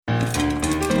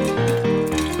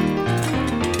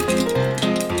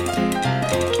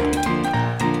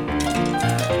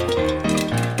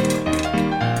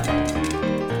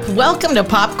Welcome to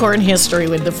Popcorn History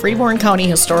with the Freeborn County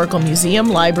Historical Museum,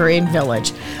 Library, and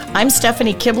Village. I'm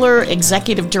Stephanie Kibler,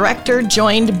 Executive Director,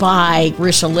 joined by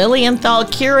Risha Lilienthal,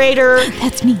 Curator.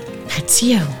 That's me. That's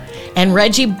you. And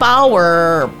Reggie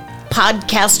Bauer,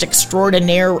 Podcast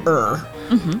Extraordinaire.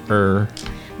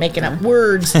 Making up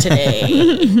words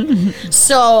today.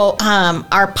 So,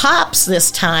 our pops this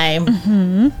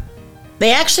time,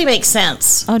 they actually make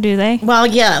sense. Oh, do they? Well,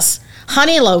 yes.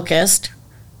 Honey Locust,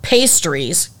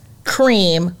 Pastries,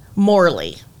 Cream,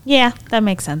 Morlea. Yeah, that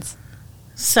makes sense.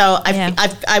 So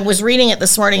I was reading it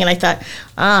this morning and I thought,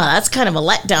 that's kind of a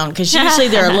letdown because usually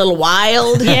they're a little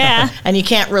wild. Yeah. And you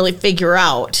can't really figure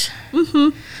out.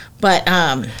 Mm-hmm. But,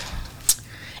 and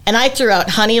I threw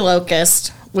out Honey Locust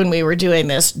when we were doing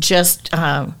this just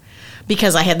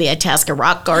because I had the Itasca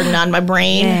Rock Garden on my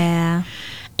brain. Yeah.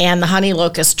 And the Honey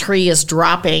Locust tree is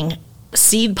dropping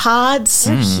seed pods.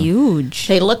 They're huge.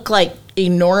 They look like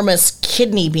enormous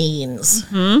kidney beans.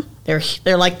 Mm-hmm.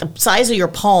 They're like the size of your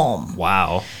palm.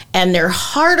 Wow. And they're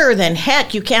harder than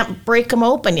heck. You can't break them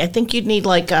open. I think you'd need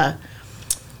like a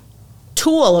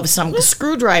tool of some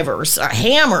screwdriver or a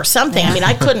hammer or something. I mean,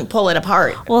 I couldn't pull it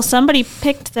apart. Well, somebody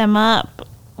picked them up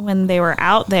when they were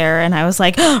out there, and I was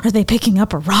like, are they picking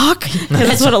up a rock? Because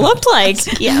that's what it looked like.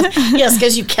 Yes,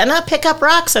 because you cannot pick up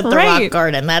rocks at the rock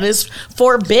garden. That is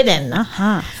forbidden.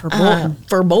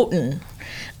 Verboten.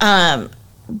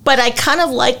 But I kind of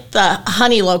like the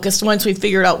honey locust once we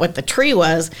figured out what the tree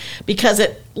was because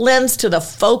it lends to the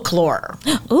folklore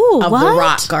of the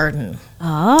rock garden.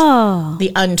 Oh.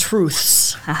 The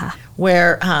untruths,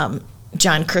 where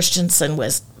John Christensen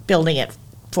was building it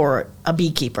for a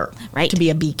beekeeper. Right. To be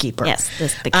a beekeeper. Yes,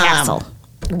 the castle.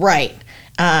 Right.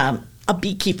 A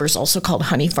beekeeper is also called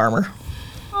honey farmer.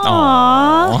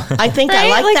 Aww. I think I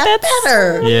like that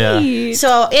better. Yeah.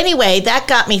 So anyway, that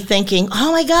got me thinking,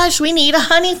 oh my gosh, we need a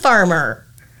honey farmer.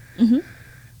 Mm-hmm.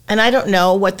 And I don't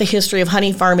know what the history of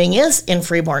honey farming is in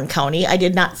Freeborn County. I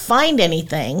did not find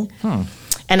anything.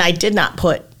 And I did not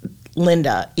put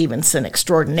Linda Evenson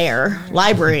Extraordinaire,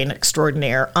 librarian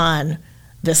extraordinaire, on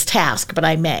this task, but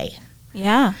I may.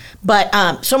 Yeah.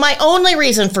 But so my only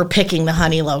reason for picking the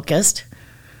honey locust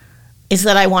is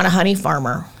that I want a honey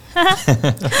farmer.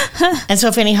 And so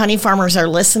if any honey farmers are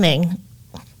listening,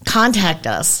 contact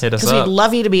us. Hit us because up. we'd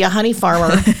love you to be a honey farmer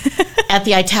at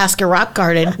the Itasca Rock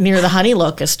Garden near the honey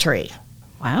locust tree.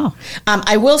 Wow.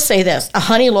 I will say this. A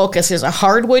honey locust is a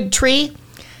hardwood tree,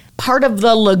 part of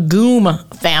the legume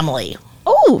family.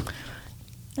 Oh,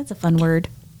 that's a fun word.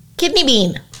 Kidney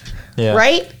bean, Yeah.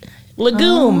 right?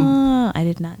 Legume. I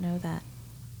did not know that.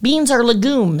 Beans are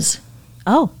legumes.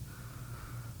 Oh.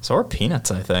 So are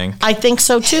peanuts, I think. I think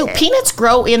so, too. Peanuts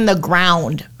grow in the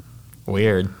ground.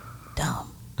 Weird.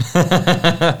 Dumb.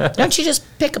 Don't you just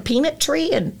pick a peanut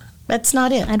tree and that's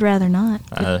not it? I'd rather not.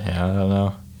 Yeah, I don't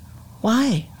know.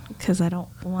 Why? Because I don't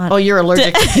want... Oh, you're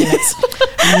allergic to peanuts.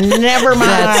 Never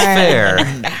mind.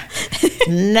 That's fair.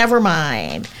 Never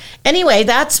mind. Anyway,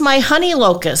 that's my honey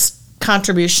locust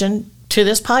contribution to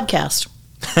this podcast.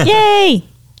 Yay!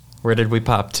 Where did we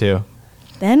pop to?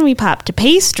 Then we popped to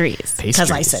pastries.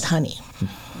 Because I said honey.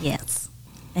 Yes.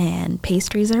 And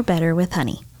pastries are better with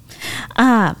honey.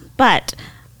 But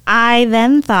I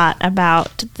then thought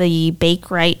about the Bake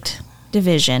Right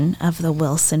division of the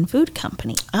Wilson Food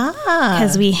Company.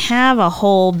 Because we have a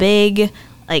whole big,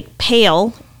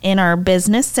 pail in our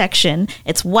business section.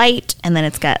 It's white, and then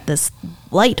it's got this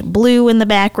light blue in the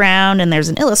background, and there's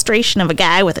an illustration of a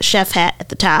guy with a chef hat at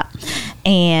the top,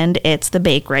 and it's the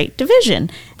Bake Right division.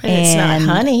 But it's not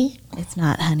honey. It's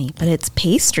not honey, but it's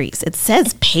pastries. It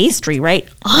says pastry right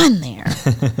on there.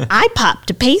 I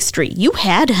popped a pastry. You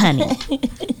had honey.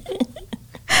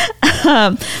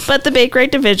 But the Bake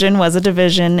Right division was a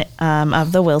division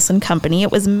of the Wilson Company.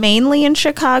 It was mainly in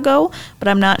Chicago, but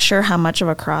I'm not sure how much of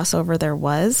a crossover there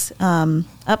was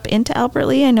up into Albert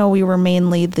Lea. I know we were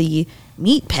mainly the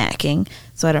meat packing,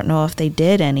 so I don't know if they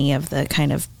did any of the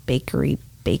kind of Bake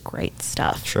Right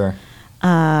stuff. Sure.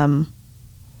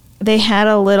 They had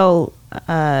a little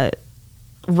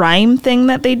rhyme thing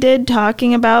that they did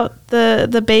talking about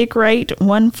the Bake Right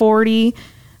 140.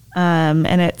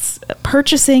 And it's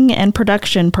purchasing and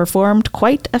production performed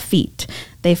quite a feat.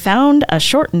 They found a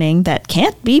shortening that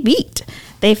can't be beat.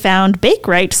 They found Bake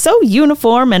Right so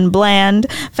uniform and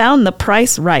bland, found the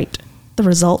price right, the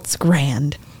results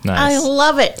grand. Nice. I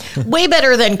love it. Way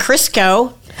better than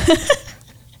Crisco.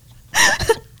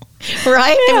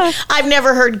 Right? Yeah. I've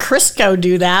never heard Crisco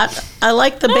do that. I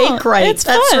like the Bake Right. It's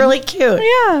That's fun. really cute.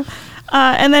 Yeah.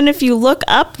 And then if you look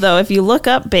up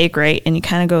Bake Right and you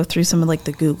kind of go through some of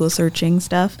the Google searching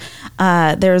stuff,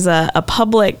 there's a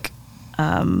public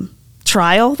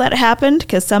trial that happened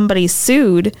because somebody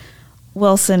sued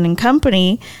Wilson and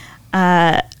Company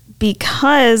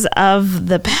because of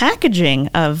the packaging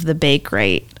of the bake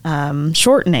rate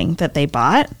shortening that they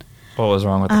bought. What was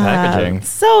wrong with the packaging?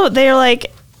 So they're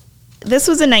like, this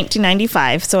was in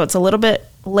 1995, so it's a little bit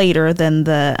later than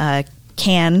the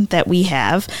can that we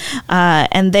have.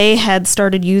 And they had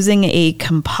started using a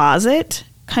composite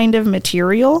kind of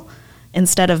material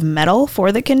instead of metal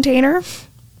for the container.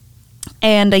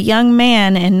 And a young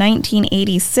man in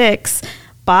 1986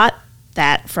 bought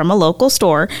that from a local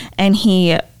store, and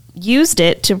he used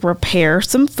it to prepare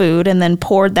some food and then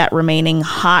poured that remaining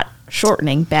hot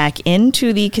shortening back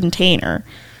into the container,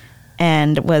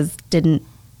 and didn't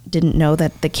know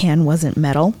that the can wasn't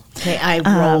metal. Okay, I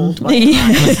rolled one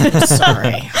time.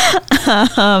 Sorry.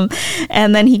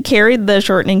 And then he carried the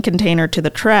shortening container to the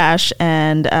trash,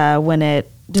 and when it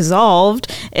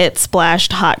dissolved, it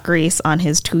splashed hot grease on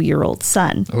his 2-year-old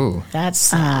son. Ooh. That's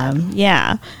sad.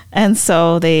 Yeah. And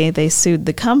so they sued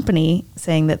the company,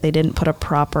 saying that they didn't put a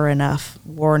proper enough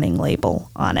warning label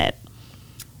on it,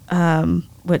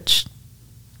 which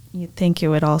you'd think it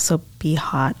would also be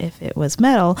hot if it was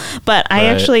metal. But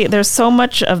there's so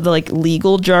much of the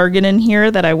legal jargon in here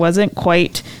that I wasn't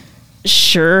quite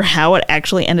sure how it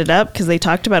actually ended up, because they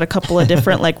talked about a couple of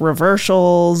different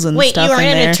reversals and Wait, stuff. you are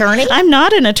an attorney? I'm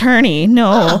not an attorney.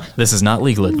 No. This is not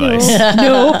legal advice.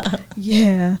 No.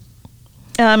 Yeah.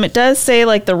 It does say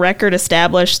the record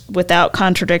established without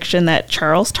contradiction that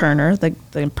Charles Turner,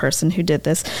 the person who did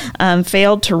this,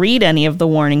 failed to read any of the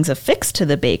warnings affixed to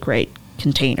the bake rate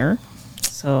container.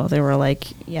 So they were like,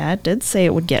 yeah, it did say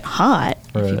it would get hot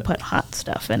if you put hot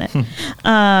stuff in it.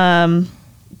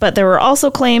 But there were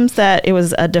also claims that it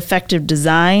was a defective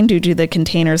design due to the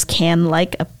container's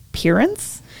can-like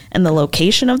appearance and the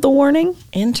location of the warning.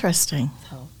 Interesting.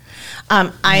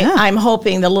 I'm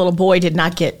hoping the little boy did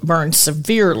not get burned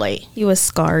severely. He was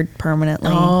scarred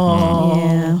permanently. Oh.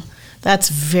 Yeah. That's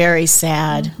very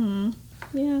sad. Mm-hmm.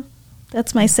 Yeah.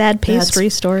 That's my sad pastry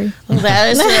story. Well,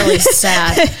 that is really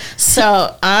sad.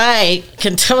 So I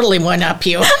can totally one-up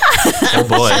you. Oh,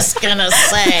 boy. I'm just going to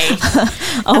say.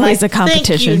 Always a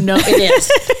competition. Think it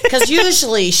is. Because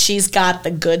usually she's got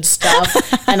the good stuff,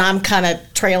 and I'm kind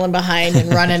of trailing behind and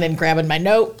running and grabbing my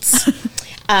notes.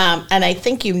 And I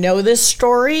think you know this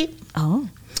story. Oh.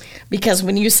 Because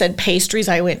when you said pastries,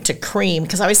 I went to cream,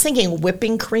 because I was thinking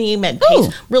whipping cream. And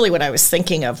really what I was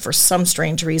thinking of for some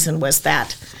strange reason was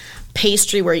that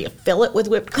pastry where you fill it with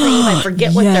whipped cream. I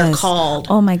forget what they're called.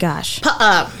 Oh, my gosh.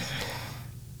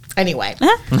 Anyway,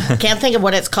 can't think of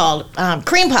what it's called.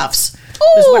 Cream puffs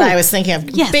is what I was thinking of.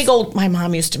 Yes. Big old, my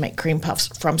mom used to make cream puffs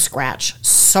from scratch.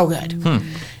 So good.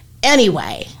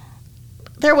 Anyway,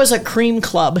 there was a cream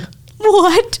club.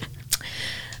 What?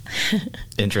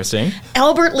 Interesting.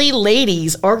 Albert Lee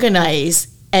ladies organized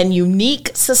an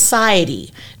unique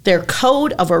society. Their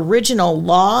code of original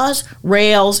laws,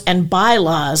 rails, and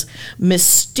bylaws,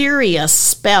 mysterious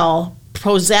spell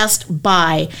possessed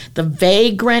by the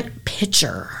vagrant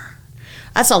pitcher.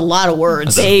 That's a lot of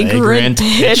words. Vagrant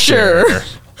pitcher.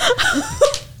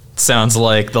 Sounds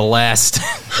like the last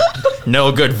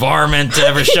no good varmint to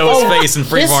ever show his face in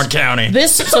Freeborn County.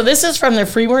 This is from the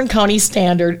Freeborn County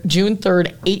Standard, June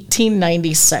 3rd,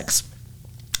 1896.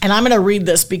 And I'm going to read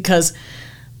this because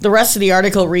the rest of the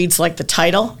article reads like the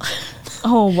title.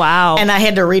 Oh, wow. And I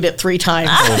had to read it 3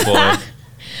 times. Oh, boy.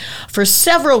 For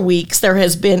several weeks, there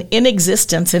has been in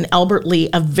existence in Albert Lee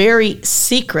a very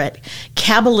secret,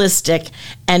 Kabbalistic,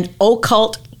 and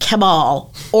occult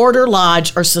cabal, order,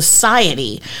 lodge, or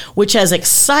society, which has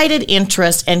excited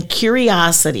interest and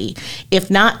curiosity,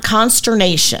 if not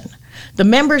consternation, the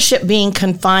membership being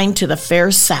confined to the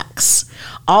fair sex.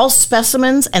 All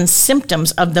specimens and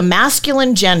symptoms of the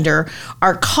masculine gender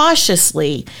are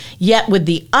cautiously, yet with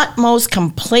the utmost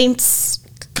complacence,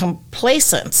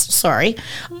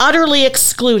 utterly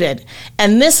excluded.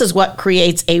 And this is what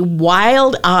creates a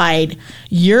wild-eyed,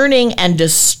 yearning and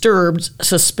disturbed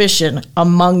suspicion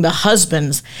among the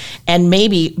husbands and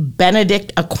maybe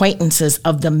Benedict acquaintances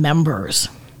of the members.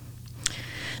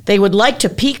 They would like to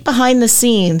peek behind the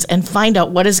scenes and find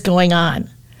out what is going on.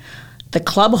 The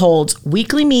club holds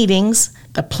weekly meetings,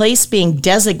 the place being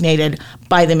designated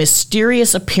by the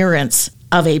mysterious appearance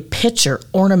of a pitcher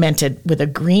ornamented with a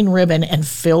green ribbon and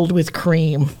filled with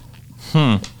cream.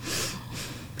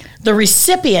 The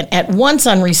recipient at once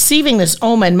on receiving this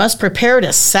omen must prepare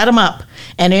to set him up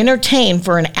and entertain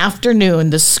for an afternoon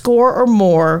the score or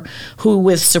more who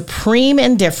with supreme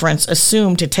indifference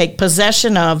assume to take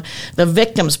possession of the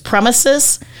victim's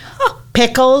premises,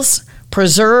 pickles,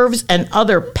 preserves, and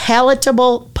other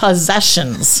palatable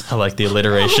possessions. I like the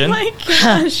alliteration. Oh, my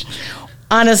gosh.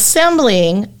 On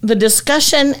assembling, the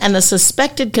discussion and the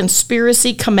suspected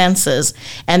conspiracy commences,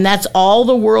 and that's all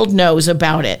the world knows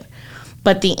about it.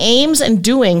 But the aims and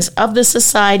doings of the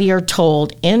society are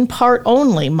told, in part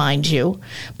only, mind you,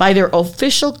 by their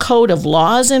official code of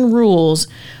laws and rules,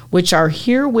 which are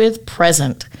herewith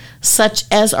present. Such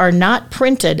as are not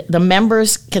printed, the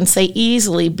members can say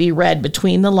easily be read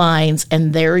between the lines,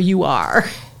 and there you are.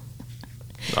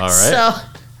 All right. So,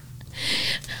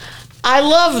 I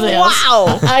love this.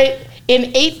 Wow. In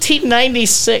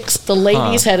 1896, the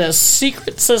ladies had a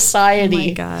secret society. Oh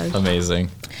my God. Amazing.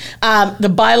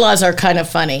 The bylaws are kind of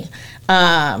funny.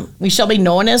 We shall be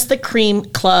known as the Cream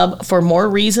Club for more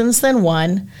reasons than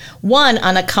one. One,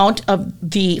 on account of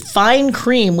the fine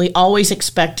cream we always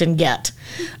expect and get.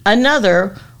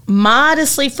 Another,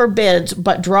 modestly forbids,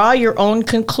 but draw your own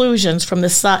conclusions from the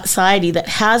society that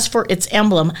has for its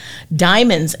emblem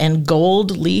diamonds and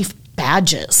gold leaf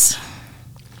badges.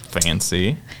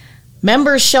 Fancy.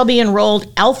 Members shall be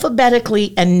enrolled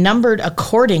alphabetically and numbered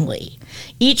accordingly,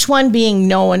 each one being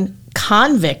known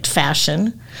convict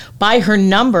fashion by her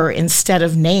number instead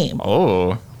of name.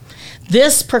 Oh.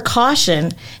 This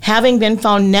precaution having been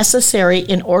found necessary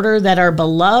in order that our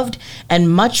beloved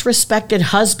and much respected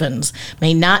husbands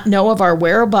may not know of our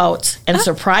whereabouts and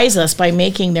surprise us by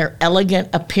making their elegant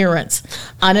appearance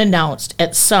unannounced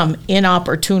at some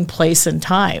inopportune place and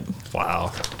time.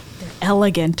 Wow.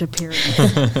 Elegant appearance.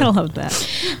 I love that.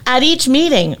 At each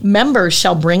meeting, members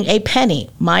shall bring a penny,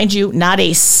 mind you, not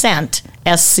a cent,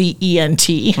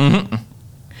 S-C-E-N-T,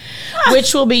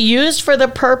 which will be used for the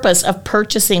purpose of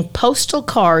purchasing postal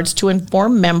cards to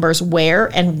inform members where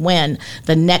and when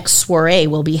the next soiree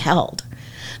will be held.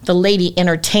 The lady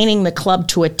entertaining the club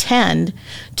to attend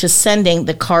to sending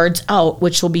the cards out,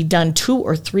 which will be done 2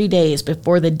 or 3 days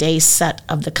before the day set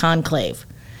of the conclave.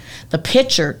 The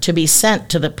picture to be sent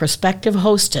to the prospective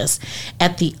hostess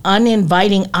at the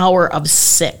uninviting hour of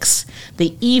 6,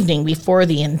 the evening before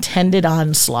the intended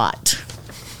onslaught.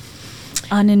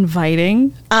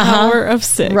 Uninviting hour of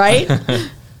 6. Right?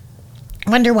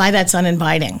 Wonder why that's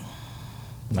uninviting.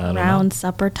 I don't know. Around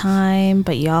supper time,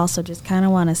 but you also just kind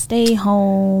of want to stay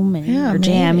home and Yeah, your maybe.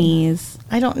 jammies.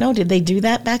 I don't know. Did they do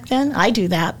that back then? I do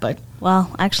that, but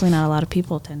Well, actually, not a lot of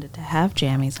people tended to have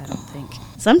jammies, I don't think.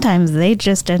 Sometimes they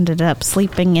just ended up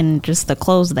sleeping in just the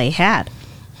clothes they had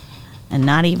and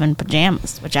not even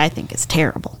pajamas, which I think is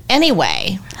terrible.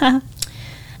 anyway,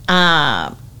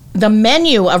 the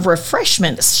menu of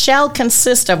refreshments shall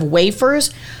consist of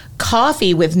wafers,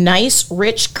 coffee with nice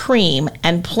rich cream,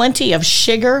 and plenty of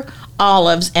sugar,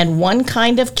 olives, and one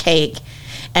kind of cake.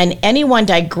 And anyone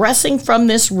digressing from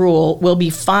this rule will be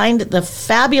fined the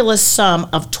fabulous sum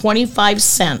of 25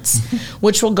 cents,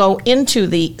 which will go into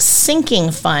the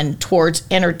sinking fund towards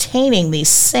entertaining these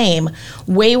same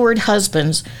wayward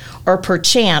husbands or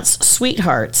perchance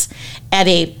sweethearts at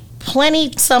a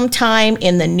plenty sometime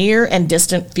in the near and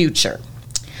distant future.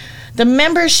 The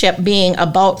membership being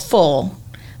about full,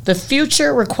 the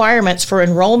future requirements for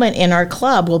enrollment in our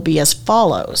club will be as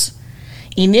follows.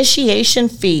 Initiation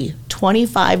fee,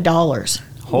 $25.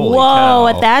 Holy Whoa, cow.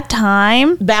 at that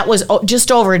time? That was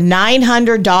just over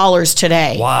 $900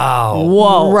 today. Wow.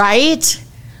 Whoa. Right?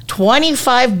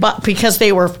 $25 because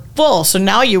they were full. So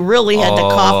now you really had to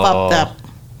cough up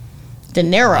the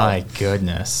dinero. My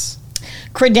goodness.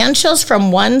 Credentials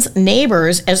from one's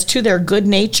neighbors as to their good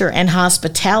nature and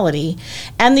hospitality,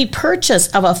 and the purchase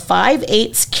of a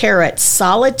 5/8 carat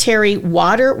solitary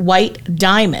water white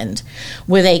diamond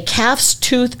with a calf's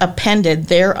tooth appended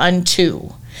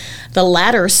thereunto, the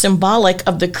latter symbolic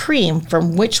of the cream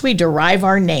from which we derive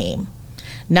our name.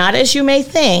 Not, as you may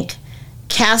think,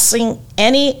 casting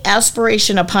any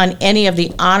aspiration upon any of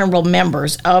the honorable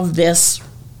members of this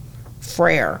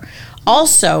frere.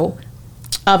 Also,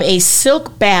 of a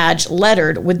silk badge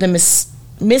lettered with the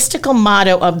mystical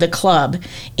motto of the club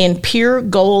in pure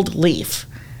gold leaf.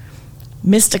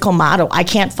 Mystical motto. I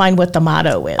can't find what the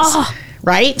motto is. Oh.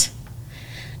 Right?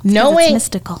 It's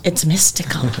mystical. It's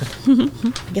mystical.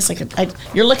 I guess I could.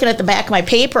 You're looking at the back of my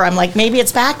paper. I'm like, maybe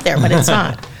it's back there, but it's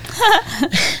not.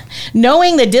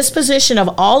 Knowing the disposition of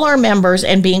all our members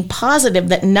and being positive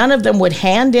that none of them would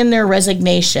hand in their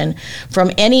resignation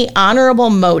from any honorable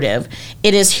motive,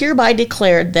 it is hereby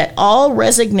declared that all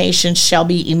resignations shall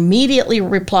be immediately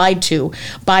replied to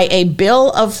by a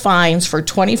bill of fines for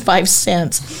 25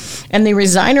 cents, and the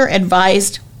resigner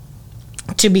advised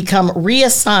to become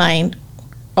resigned,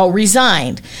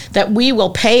 that we will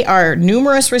pay our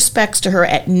numerous respects to her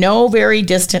at no very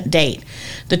distant date.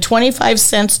 The 25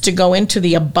 cents to go into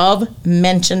the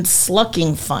above-mentioned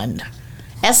sluking fund.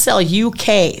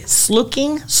 S-L-U-K,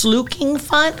 sluking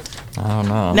fund? I don't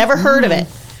know. Never heard of it.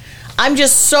 I'm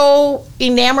just so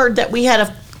enamored that we had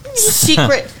a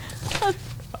secret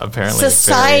Apparently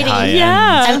society. very high-end.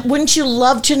 Yeah. And wouldn't you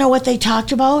love to know what they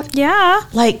talked about? Yeah.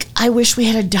 Like, I wish we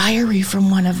had a diary from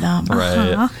one of them.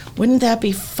 Right. Wouldn't that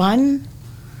be fun?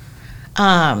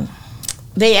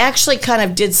 They actually kind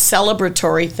of did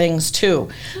celebratory things, too.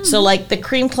 So, like, the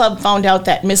Cream Club found out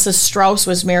that Mrs. Strauss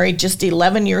was married just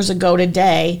 11 years ago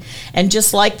today, and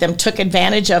just like them, took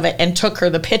advantage of it and took her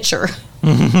the picture.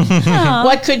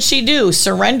 What could she do?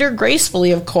 Surrender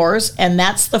gracefully, of course, and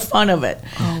that's the fun of it.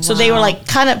 So they were like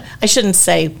kind of, I shouldn't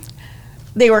say,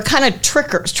 they were kind of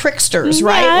tricksters,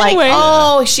 right? Yeah, Like, anyway.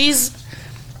 oh, she's,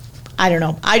 I don't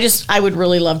know. I would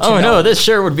really love to know. Oh, no, this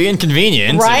sure would be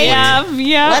inconvenient. Right?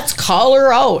 Yeah. Let's call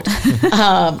her out.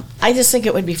 I just think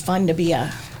it would be fun to be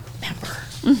a member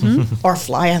or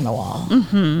fly on the wall.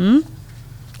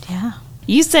 Yeah.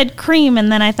 You said cream,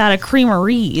 and then I thought of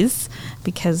creameries,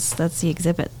 because that's the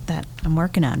exhibit that I'm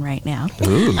working on right now.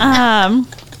 Ooh.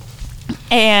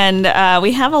 And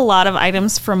we have a lot of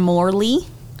items from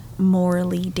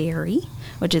Morlea Dairy,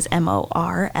 which is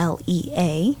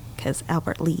Morlea, because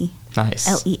Albert Lee.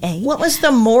 Nice. LEA. What was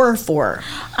the more for?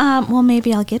 Well,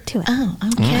 maybe I'll get to it. Oh,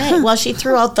 okay. Well, she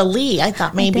threw out the Lee. I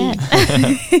thought maybe.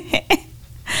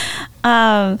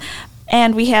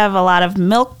 And we have a lot of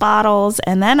milk bottles,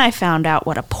 and then I found out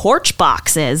what a porch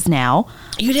box is now.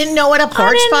 You didn't know what a porch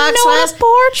I didn't box know was? what a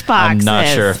porch box I'm not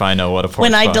is. sure if I know what a porch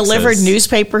When I box delivered is.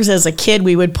 newspapers as a kid,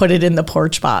 we would put it in the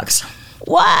porch box.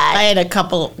 What? I had a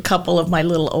couple of my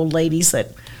little old ladies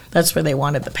that's where they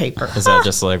wanted the paper. Is that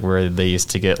just like where they used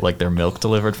to get like their milk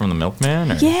delivered from the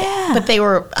milkman? Or? Yeah. But they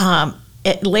were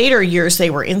at later years they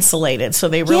were insulated, so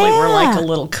they really were like a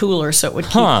little cooler, so it would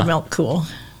keep the milk cool.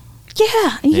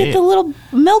 Yeah, and you Neat. get the little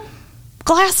milk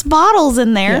glass bottles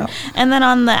in there. Yeah. And then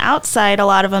on the outside, a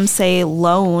lot of them say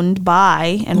loaned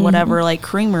by and whatever like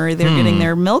creamery they're getting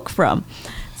their milk from.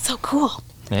 So cool.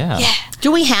 Yeah. Yeah.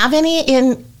 Do we have any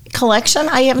in collection?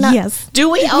 I have not. Yes. Do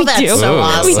we? Oh, We that's do. so Ooh.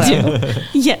 awesome. We do.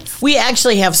 Yes. We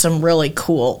actually have some really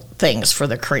cool things for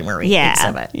the creamery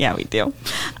exhibit. Yeah, we do.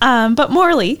 But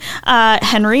Morlea,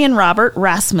 Henry and Robert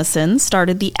Rasmussen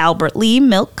started the Albert Lee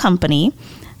Milk Company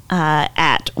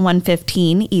at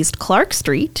 115 East Clark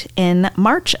Street in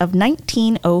March of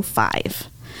 1905.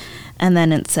 And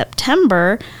then in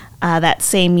September that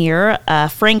same year,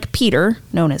 Frank Peter,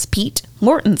 known as Pete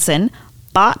Mortensen,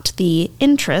 bought the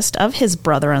interest of his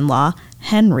brother-in-law,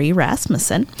 Henry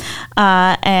Rasmussen.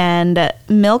 And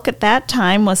milk at that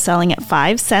time was selling at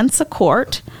 5 cents a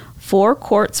quart, 4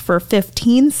 quarts for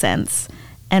 15 cents,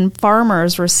 and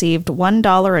farmers received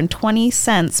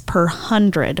 $1.20 per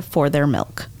 100 for their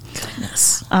milk.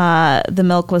 Goodness. The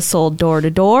milk was sold door to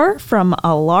door from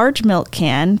a large milk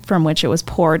can from which it was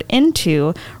poured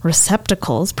into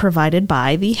receptacles provided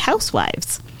by the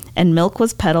housewives. And milk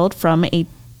was peddled from a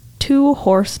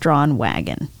 2-horse-drawn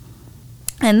wagon.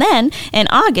 And then, in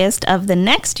August of the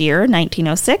next year,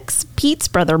 1906, Pete's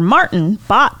brother Martin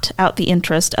bought out the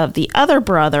interest of the other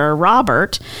brother,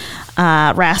 Robert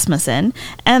Rasmussen,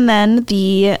 and then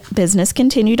the business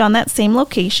continued on that same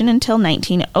location until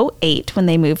 1908 when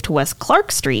they moved to West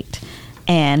Clark Street.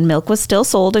 And milk was still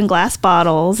sold in glass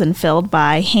bottles and filled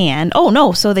by hand. Oh,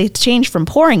 no, so they changed from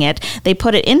pouring it. They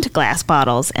put it into glass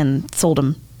bottles and sold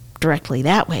them directly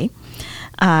that way.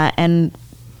 And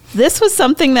this was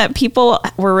something that people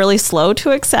were really slow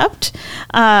to accept.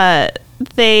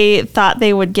 They thought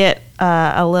they would get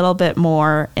a little bit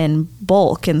more in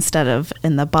bulk instead of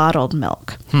in the bottled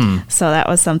milk. So that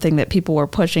was something that people were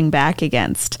pushing back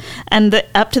against. And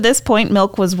up to this point,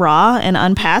 milk was raw and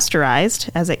unpasteurized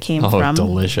as it came from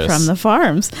the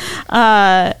farms.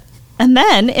 And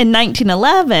then in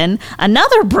 1911,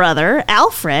 another brother,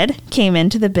 Alfred, came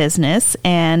into the business,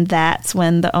 and that's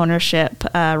when the ownership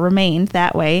remained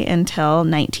that way until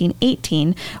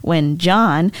 1918, when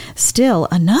John, still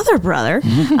another brother,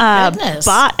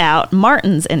 bought out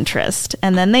Martin's interest.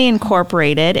 And then they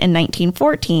incorporated in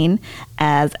 1914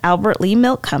 as Albert Lee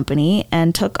Milk Company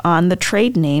and took on the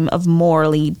trade name of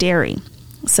Morlea Dairy.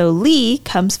 So Lee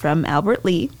comes from Albert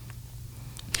Lee.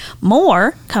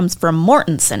 Moore comes from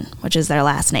Mortensen, which is their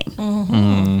last name.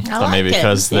 So maybe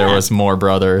because there Yeah. was more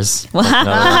brothers. There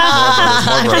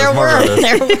were.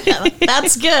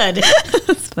 That's good.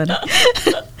 That's funny.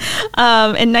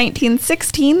 In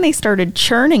 1916, they started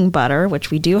churning butter, which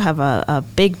we do have a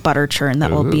big butter churn that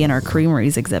will be in our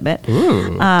creameries exhibit.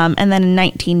 And then in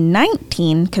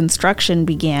 1919, construction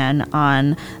began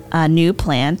on a new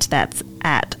plant that's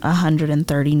at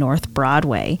 130 North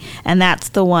Broadway. And that's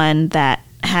the one that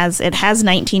has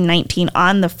 1919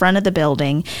 on the front of the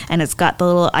building, and it's got the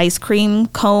little ice cream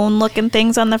cone looking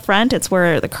things on the front. It's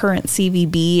where the current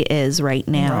CVB is right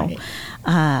now.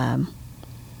 Right.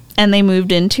 And they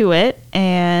moved into it,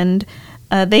 and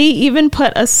they even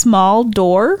put a small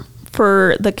door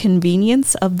for the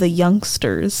convenience of the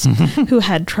youngsters who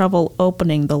had trouble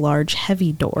opening the large,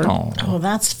 heavy door. Oh,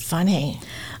 that's funny.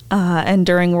 And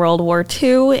during World War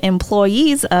II,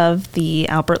 employees of the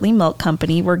Albert Lee Milk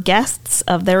Company were guests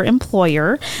of their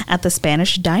employer at the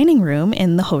Spanish dining room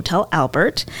in the Hotel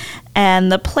Albert,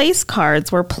 and the place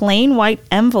cards were plain white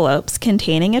envelopes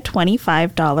containing a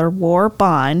 $25 war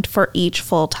bond for each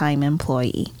full-time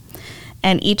employee.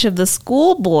 And each of the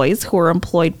schoolboys who were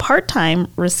employed part-time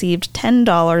received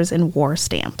 $10 in war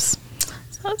stamps.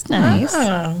 So that's nice.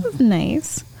 That's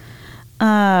nice.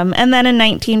 And then in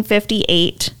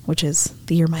 1958, which is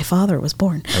the year my father was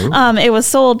born, it was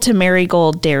sold to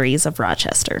Marigold Dairies of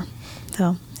Rochester.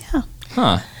 So, yeah.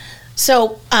 Huh.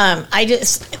 So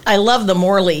I love the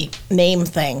Morlea name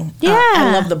thing. Yeah.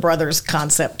 I love the brothers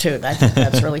concept too. I think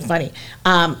that's really funny.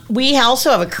 We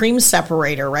also have a cream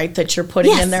separator, right, that you're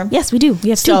putting in there? Yes, we do. We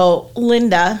have two. So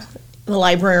Linda, the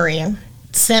librarian,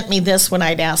 sent me this when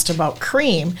I'd asked about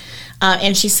cream.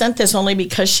 And she sent this only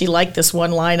because she liked this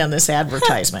one line on this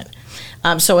advertisement.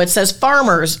 So it says,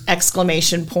 farmers, !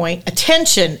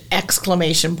 Attention, !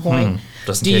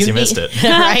 Just in case you missed it.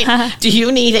 Right? Do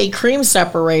you need a cream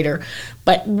separator?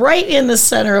 But right in the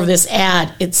center of this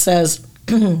ad, it says,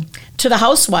 to the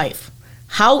housewife,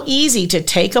 how easy to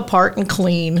take apart and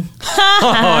clean.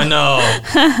 Oh, no.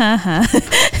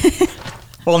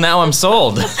 Well, now I'm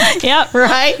sold. Yep.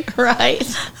 Right.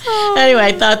 Anyway,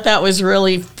 I thought that was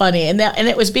really funny. And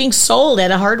it was being sold at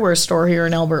a hardware store here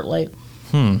in Albert Lake.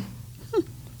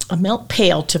 A milk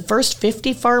pail to first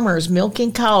 50 farmers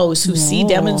milking cows who see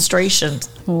demonstrations.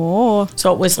 Oh.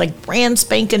 So it was like brand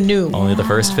spanking new. Only the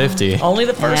first 50. Only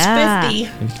the first 50.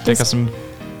 Pick up some...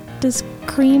 Does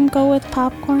cream go with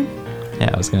popcorn?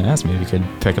 Yeah, I was going to ask, maybe you could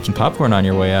pick up some popcorn on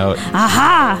your way out.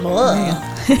 Aha!